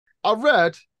I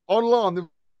read online the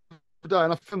other day,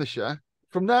 and I found this, yeah.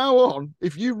 From now on,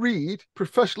 if you read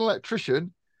professional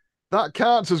electrician, that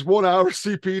counts as 1 hour of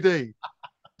CPD.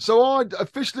 So I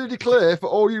officially declare for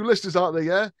all you listeners out there,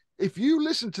 yeah, if you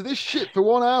listen to this shit for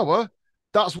 1 hour,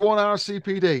 that's 1 hour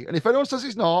CPD. And if anyone says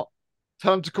it's not,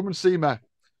 tell them to come and see me.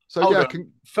 So Hold yeah,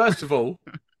 on. First of all,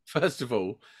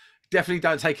 definitely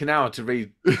don't take an hour to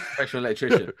read professional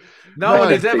electrician. No one no,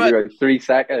 has It took ever. you like 3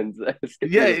 seconds. Skip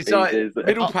Yeah, through the it's like pages.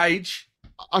 middle I, page.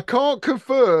 I can't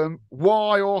confirm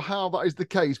why or how that is the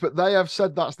case, but they have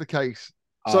said that's the case.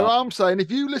 So Uh, I'm saying if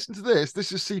you listen to this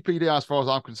is CPD as far as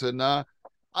I'm concerned now.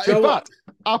 do you In know what? fact,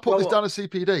 I'll Do put you know this what? down as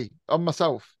CPD on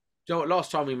myself. Do you know what?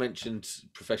 Last time we mentioned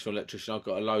professional electrician, I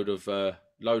got a load of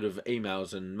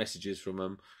emails and messages from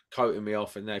them quoting me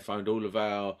off, and they found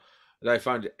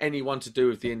anyone to do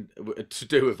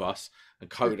with us and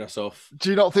quoted us off. Do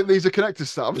you not think these are connected,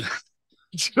 Sam? Do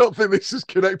you not think this is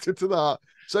connected to that?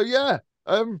 So yeah,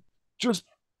 just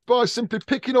by simply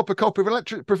picking up a copy of an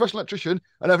professional electrician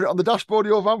and having it on the dashboard of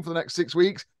your van for the next 6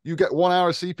 weeks, you get 1 hour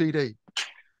of CPD.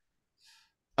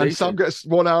 And Sam Decent. gets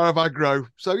 1 hour of aggro.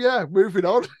 So yeah, moving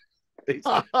on.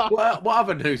 Decent. What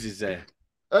other news is there?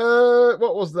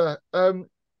 What was there?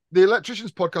 The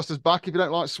Electricians podcast is back if you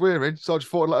don't like swearing. So I just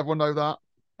thought I'd let everyone know that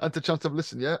and to chance to have a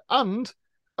listen, yeah. And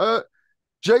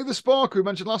Jay the Spark, who we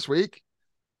mentioned last week,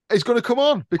 is going to come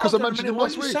on because I Hold on a mentioned minute. him What are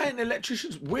last you week. saying?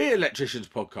 Electricians? We're electricians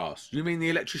podcast. You mean the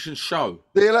electricians show?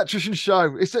 The Electrician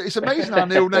Show. It's amazing how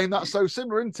Neil named that so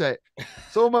similar, isn't it?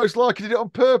 It's almost like he did it on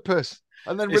purpose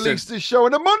and then Listen. released his show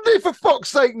on a Monday, for fuck's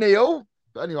sake, Neil.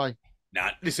 But anyway, Nah,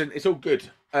 listen, it's all good.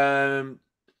 A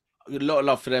lot of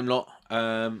love for them lot.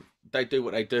 They do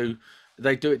what they do.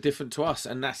 They do it different to us,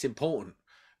 and that's important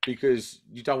because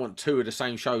you don't want two of the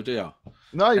same show, do you?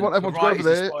 no, you And want everyone to go over variety's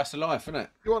the there. spice of life, isn't it?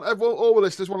 You want everyone, all the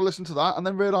listeners want to listen to that and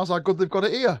then realise how good they've got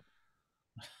it here.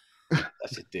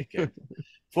 That's a dickhead.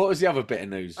 What was the other bit of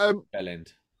news, Bellend?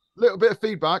 Little bit of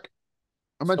feedback.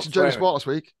 I mentioned Jerry swearing. Sport last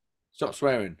week. Stop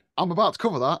swearing. I'm about to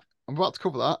cover that.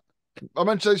 I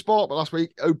mentioned Jerry Sport last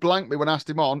week, who blanked me when I asked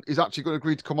him on. He's actually going to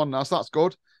agree to come on now, so that's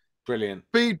good. Brilliant.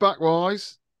 Feedback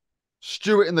wise,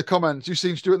 Stuart in the comments. You've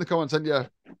seen Stuart in the comments, haven't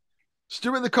you?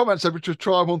 Stuart in the comments said we should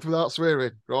try a month without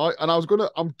swearing, right? And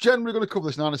I'm generally going to cover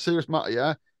this now in a serious matter,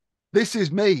 yeah? This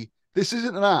is me. This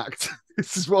isn't an act.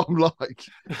 This is what I'm like.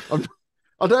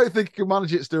 I don't think you can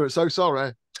manage it, Stuart, so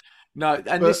sorry. No,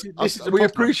 and this is we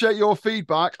appreciate your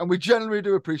feedback, and we generally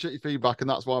do appreciate your feedback, and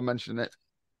that's why I'm mentioning it.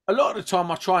 A lot of the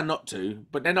time I try not to,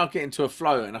 but then I get into a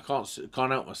flow and I can't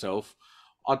help myself.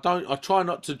 I try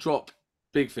not to drop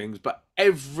big things, but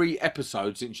every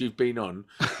episode since you've been on,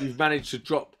 you've managed to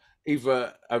drop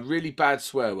either a really bad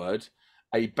swear word,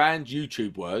 a banned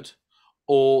YouTube word,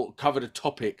 or covered a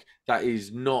topic that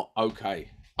is not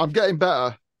okay. I'm getting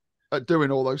better at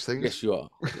doing all those things. Yes, you are.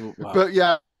 Wow. But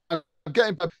yeah, I'm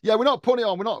getting better. Yeah, we're not putting it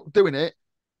on, we're not doing it.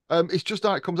 It's just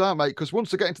how it comes out, mate. Because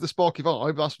once I get into the Sparky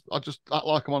vibe, I just act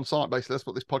like I'm on site. Basically, that's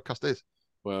what this podcast is.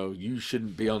 Well, you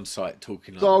shouldn't be on site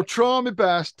talking like So I'll try my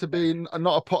best to be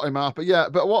not a potty mouth. But yeah,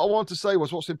 but what I want to say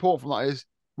was what's important from that is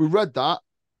we read that,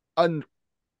 and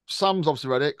Sam's obviously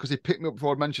read it because he picked me up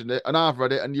before I mentioned it, and I've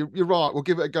read it, and you're right. We'll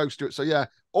give it a go, Stuart. So yeah,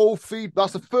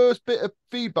 that's the first bit of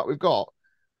feedback we've got.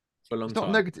 for a long It's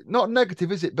time. not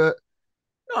negative, is it? But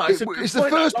No, it's the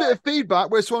first bit of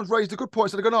feedback where someone's raised a good point.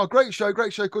 So they're going, "Oh, great show,"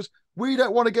 because we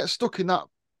don't want to get stuck in that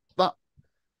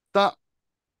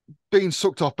being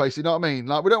sucked off, basically. You know what I mean?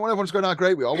 Like, we don't want everyone to go, "No,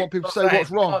 great we are." I want people to say what's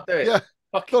wrong. Yeah,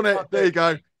 done it. There you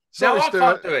go. Sorry, now I Stuart.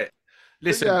 can't do it.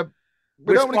 Listen, yeah,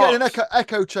 we don't want to get in an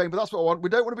echo chamber. That's what I want. We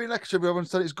don't want to be in an echo chamber. Everyone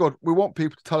said it's good. We want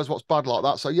people to tell us what's bad like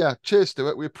that. So yeah, cheers,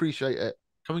 Stuart. We appreciate it.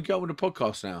 can we go on the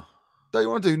podcast now? Don't you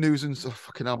want to do news and stuff?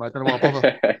 Fucking hell, mate. I don't know why I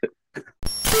bother.